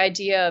like the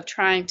idea of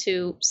trying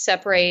to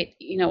separate,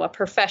 a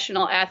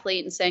professional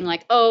athlete and saying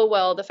like, oh,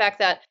 well, the fact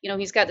that,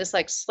 he's got this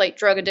like slight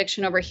drug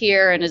addiction over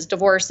here and his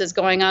divorce is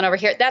going on over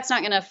here, that's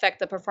not going to affect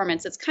the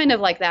performance. It's kind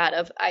of like that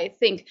of, I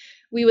think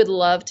we would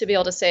love to be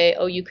able to say,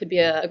 oh, you could be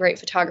a great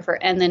photographer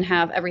and then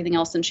have everything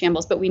else in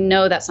shambles. But we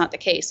know that's not the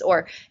case.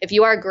 Or if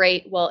you are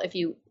great, well, if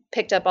you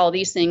picked up all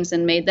these things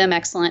and made them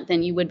excellent,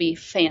 then you would be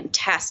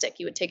fantastic.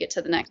 You would take it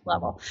to the next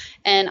level.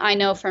 And I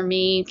know for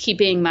me,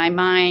 keeping my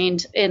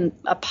mind in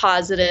a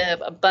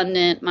positive,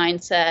 abundant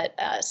mindset,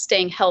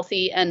 staying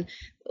healthy, and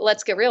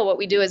let's get real, what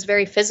we do is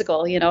very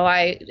physical.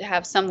 I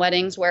have some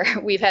weddings where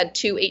we've had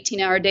 2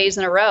 18-hour days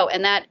in a row,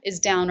 and that is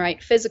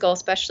downright physical,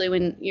 especially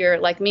when you're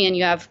like me and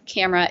you have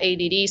camera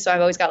ADD. So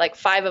I've always got like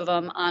 5 of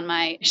them on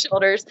my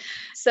shoulders.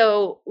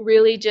 So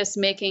really just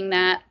making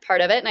that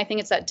part of it. And I think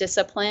it's that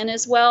discipline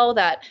as well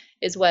that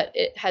is what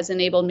it has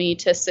enabled me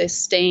to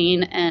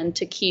sustain and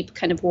to keep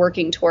kind of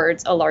working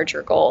towards a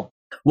larger goal.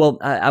 Well,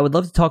 I would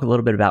love to talk a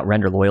little bit about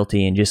Render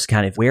Loyalty and just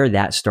kind of where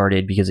that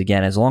started, because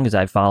again, as long as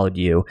I've followed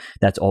you,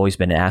 that's always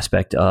been an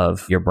aspect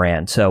of your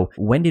brand. So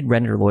when did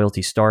Render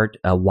Loyalty start?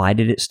 Why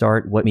did it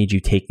start? What made you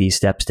take these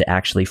steps to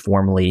actually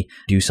formally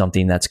do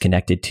something that's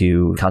connected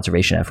to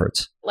conservation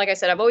efforts? Like I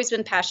said, I've always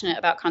been passionate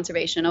about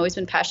conservation, always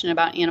been passionate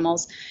about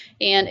animals.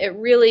 And it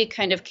really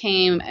kind of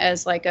came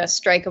as like a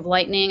strike of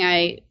lightning.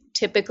 I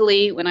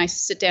typically, when I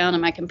sit down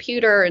on my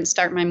computer and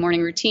start my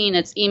morning routine,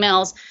 it's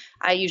emails.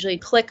 I usually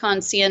click on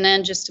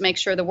CNN just to make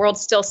sure the world's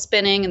still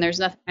spinning and there's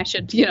nothing I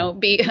should,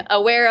 be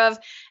aware of.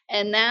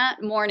 And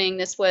that morning,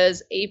 this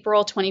was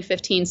April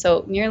 2015,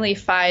 so nearly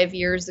 5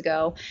 years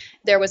ago,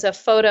 there was a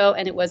photo,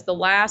 and it was the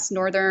last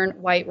northern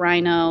white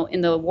rhino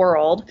in the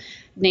world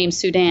named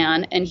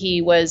Sudan, and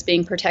he was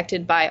being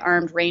protected by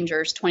armed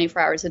rangers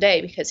 24 hours a day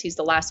because he's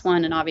the last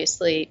one, and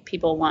obviously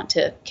people want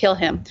to kill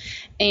him.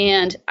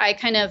 And I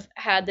kind of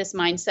had this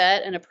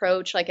mindset and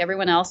approach like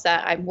everyone else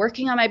that I'm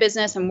working on my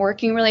business, I'm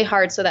working really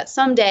hard so that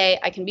someday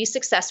I can be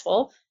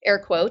successful, air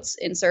quotes,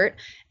 insert,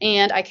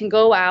 and I can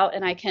go out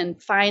and I can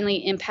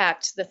finally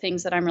impact the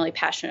things that I'm really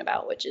passionate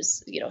about, which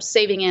is,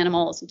 saving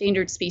animals,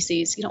 endangered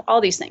species,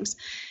 all these things.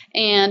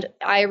 And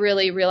I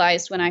really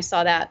realized when I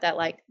saw that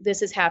like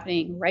this is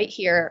happening right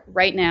here,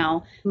 right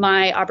now,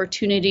 my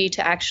opportunity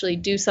to actually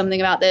do something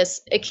about this,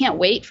 it can't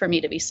wait for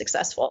me to be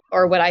successful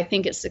or what I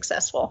think is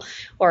successful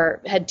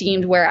or had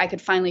deemed where I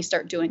could finally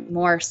start doing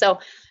more. So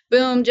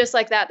boom, just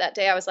like that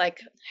day, I was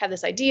like, have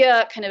this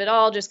idea, kind of it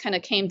all just kind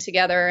of came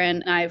together.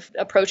 And I've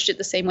approached it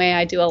the same way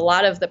I do a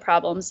lot of the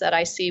problems that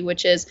I see,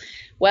 which is,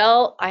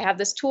 well, I have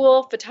this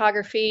tool,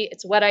 photography,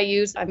 it's what I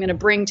use. I'm going to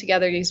bring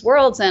together these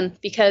worlds.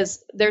 And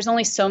because there's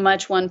only so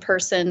much one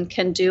person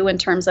can do in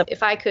terms of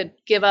if I could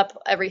give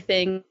up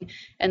everything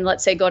and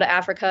let's say go to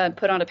Africa and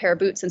put on a pair of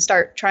boots and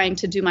start trying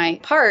to do my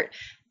part,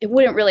 it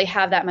wouldn't really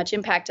have that much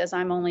impact as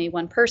I'm only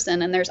one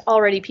person. And there's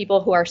already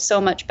people who are so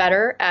much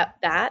better at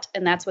that.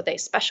 And that's what they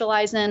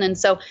specialize in. And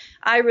so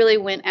I really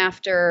went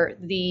after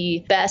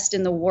the best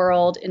in the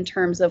world in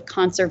terms of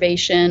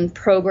conservation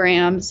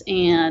programs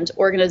and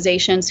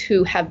organizations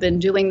who have been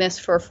doing this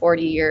for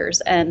 40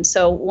 years. And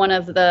so one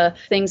of the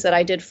things that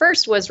I did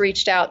first was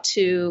reached out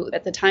to,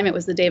 at the time it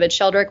was the David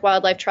Sheldrick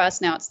Wildlife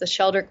Trust. Now it's the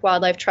Sheldrick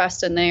Wildlife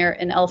Trust, and they're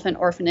an elephant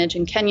orphanage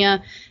in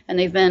Kenya. And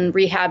they've been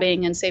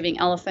rehabbing and saving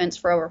elephants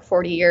for over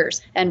 40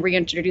 years and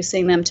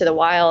reintroducing them to the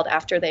wild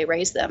after they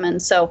raise them.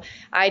 And so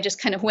I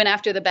just kind of went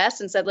after the best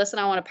and said, listen,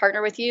 I want to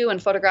partner with you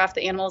and photograph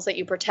the animals that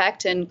you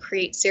protect and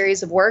create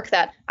series of work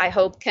that I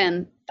hope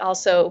can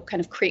also kind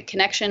of create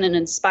connection and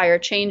inspire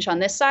change on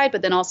this side,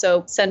 but then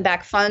also send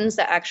back funds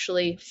that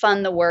actually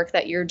fund the work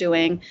that you're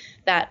doing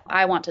that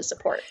I want to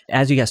support.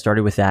 As you got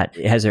started with that,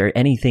 has there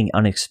anything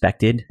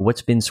unexpected?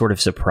 What's been sort of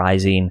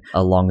surprising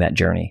along that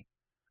journey?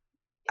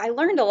 I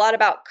learned a lot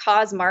about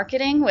cause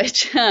marketing,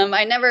 which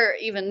I never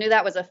even knew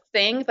that was a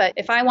thing. But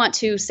if I want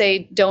to,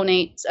 say,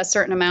 donate a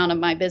certain amount of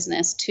my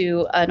business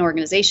to an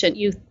organization,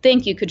 you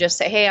think you could just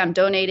say, hey, I'm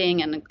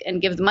donating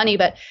and give the money.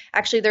 But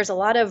actually, there's a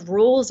lot of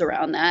rules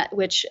around that,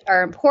 which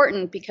are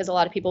important because a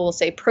lot of people will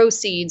say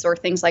proceeds or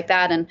things like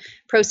that. And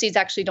proceeds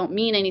actually don't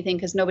mean anything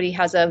because nobody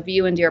has a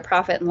view into your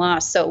profit and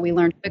loss. So we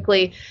learned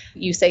quickly,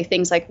 you say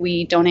things like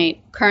we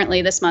donate,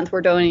 currently this month,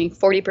 we're donating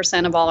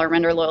 40% of all our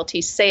Render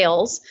Loyalty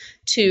sales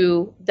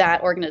to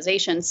that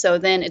organization. So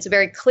then it's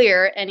very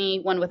clear,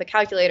 anyone with a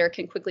calculator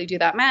can quickly do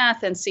that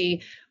math and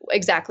see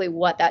exactly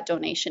what that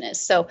donation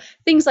is. So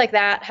things like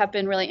that have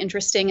been really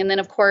interesting. And then,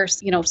 of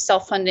course,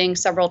 self-funding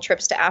several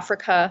trips to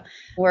Africa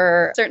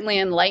were certainly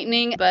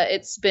enlightening, but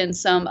it's been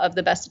some of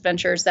the best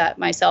adventures that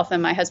myself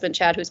and my husband,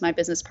 Chad, who's my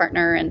business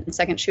partner and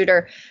second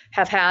shooter,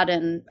 have had.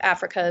 And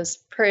Africa is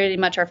pretty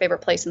much our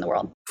favorite place in the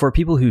world. For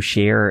people who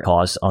share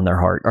cause on their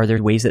heart, are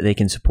there ways that they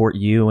can support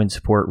you and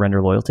support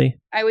Render Loyalty?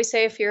 I always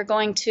say if you're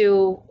going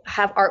to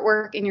have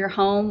artwork in your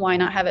home, why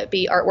not have it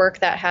be artwork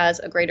that has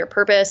a greater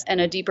purpose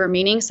and a deeper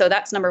meaning? So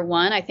that's number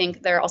one. I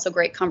think there are also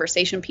great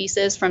conversation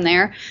pieces from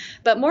there.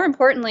 But more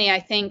importantly, I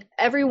think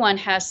everyone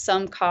has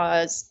some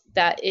cause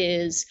that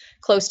is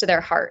close to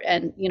their heart.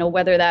 And,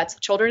 whether that's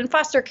children in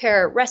foster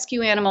care,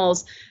 rescue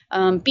animals,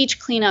 beach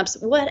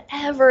cleanups,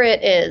 whatever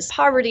it is,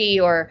 poverty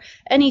or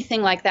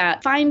anything like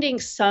that, finding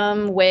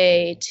some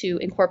way to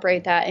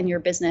incorporate that in your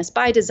business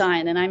by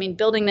design. And I mean,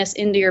 building this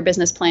into your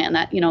business plan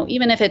that,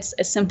 even if it's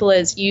as simple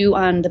as you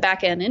on the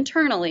back end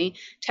internally,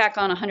 tack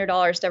on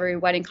 $100 to every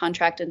wedding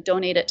contract and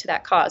donate it to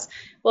that cause.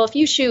 Well, if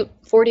you shoot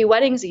 40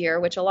 weddings a year,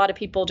 which a lot of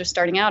people just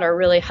starting out are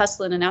really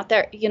hustling and out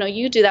there,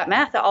 you do that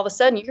math, that all of a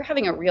sudden you're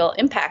having a real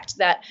impact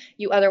that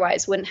you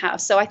otherwise wouldn't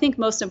have. So I think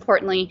most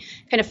importantly,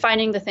 kind of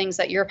finding the things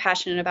that you're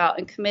passionate about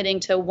and committing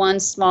to one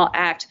small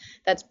act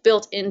that's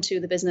built into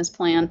the business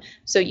plan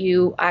so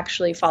you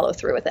actually follow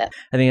through with it.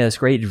 I think that's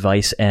great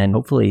advice. And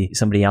hopefully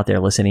somebody out there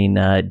listening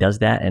does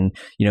that. And,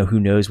 who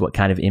knows what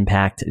kind of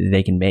impact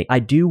they can make. I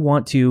do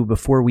want to,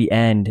 before we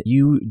end,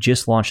 you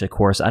just launched a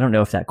course. I don't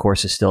know if that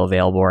course is still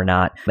available or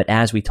not. But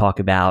as we talk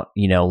about,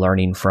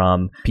 learning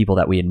from people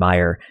that we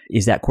admire,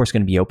 is that course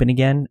going to be open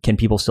again? Can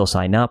people still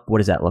sign up? What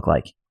does that look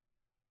like?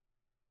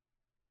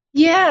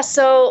 Yeah,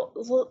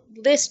 so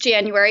this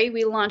January,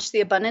 we launched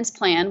the Abundance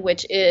Plan,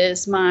 which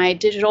is my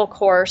digital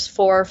course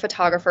for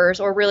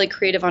photographers or really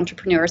creative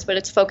entrepreneurs, but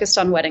it's focused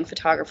on wedding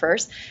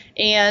photographers.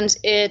 And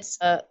it's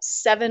a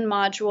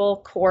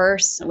 7-module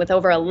course with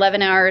over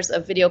 11 hours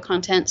of video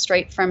content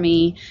straight from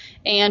me.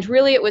 And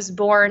really, it was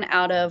born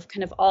out of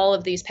kind of all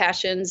of these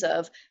passions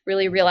of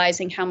really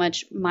realizing how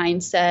much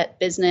mindset,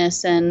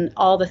 business, and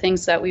all the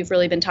things that we've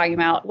really been talking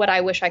about, what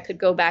I wish I could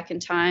go back in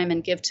time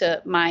and give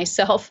to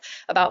myself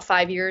about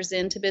 5 years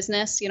into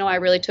business. I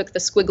really took the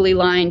squiggly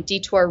line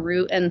detour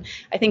route. And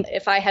I think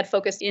if I had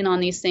focused in on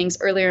these things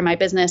earlier in my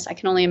business, I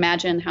can only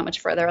imagine how much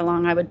further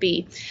along I would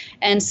be.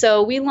 And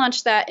so we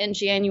launched that in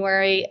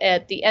January.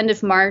 At the end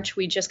of March,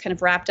 we just kind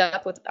of wrapped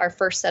up with our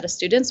first set of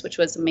students, which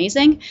was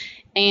amazing.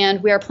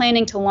 And we are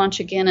planning to launch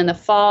again in the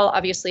fall.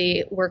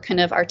 Obviously, our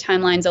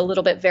timeline's a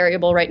little bit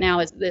variable right now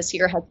as this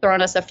year has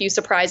thrown us a few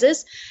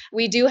surprises.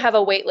 We do have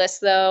a wait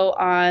list, though.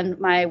 On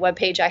my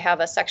webpage, I have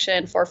a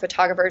section for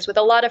photographers with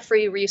a lot of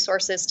free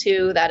resources,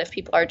 too, that if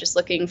people are just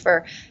looking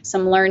for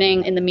some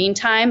learning in the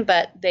meantime,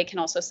 but they can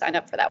also sign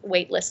up for that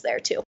wait list there,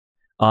 too.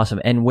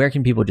 Awesome. And where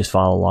can people just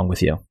follow along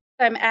with you?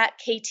 I'm at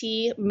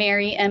KT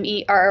Mary,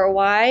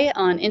 MERRY,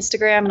 on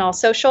Instagram and all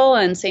social.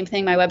 And same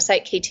thing, my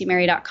website,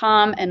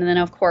 ktmary.com. And then,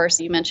 of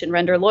course, you mentioned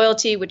Render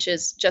Loyalty, which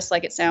is just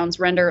like it sounds,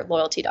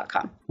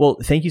 renderloyalty.com. Well,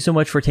 thank you so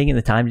much for taking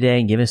the time today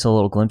and giving us a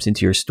little glimpse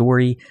into your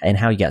story and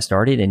how you got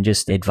started and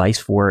just advice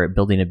for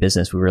building a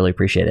business. We really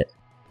appreciate it.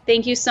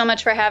 Thank you so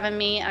much for having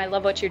me. I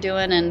love what you're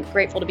doing and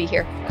grateful to be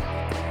here.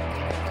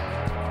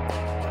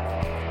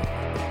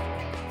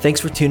 Thanks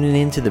for tuning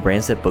in to the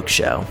Brands That Book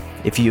Show.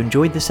 If you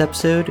enjoyed this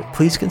episode,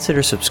 please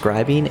consider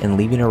subscribing and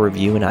leaving a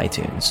review in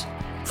iTunes.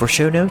 For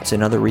show notes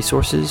and other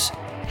resources,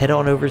 head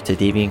on over to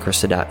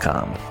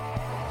daveyandkrista.com.